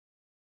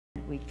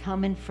We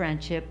come in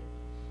friendship.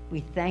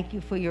 We thank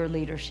you for your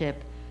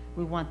leadership.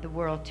 We want the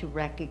world to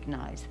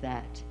recognize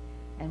that.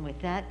 And with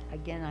that,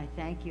 again, I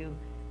thank you,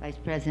 Vice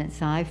President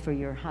Tsai, for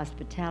your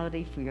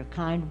hospitality, for your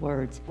kind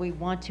words. We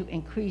want to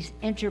increase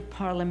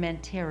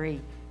interparliamentary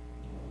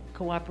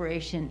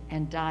cooperation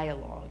and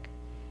dialogue.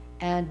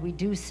 And we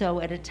do so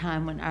at a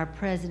time when our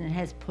president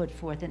has put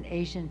forth an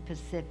Asian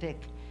Pacific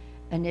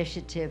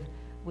initiative,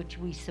 which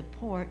we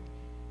support,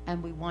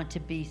 and we want to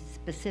be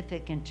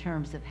specific in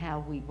terms of how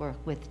we work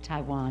with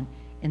Taiwan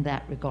in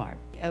that regard.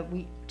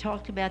 We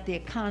talked about the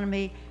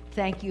economy.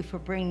 Thank you for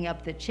bringing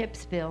up the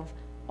CHIPS bill.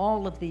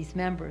 All of these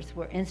members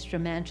were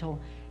instrumental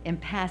in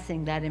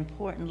passing that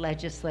important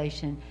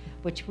legislation,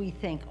 which we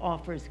think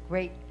offers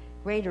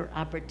greater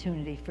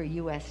opportunity for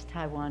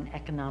US-Taiwan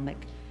economic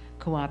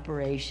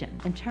cooperation.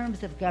 In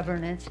terms of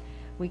governance,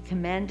 we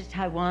commend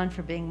Taiwan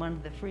for being one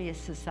of the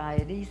freest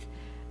societies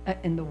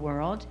in the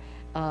world,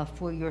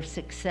 for your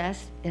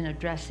success in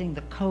addressing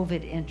the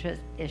COVID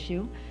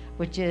issue,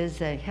 which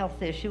is a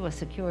health issue, a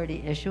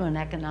security issue, an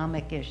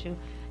economic issue,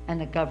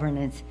 and a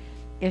governance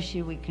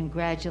issue. We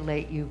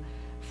congratulate you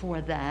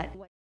for that.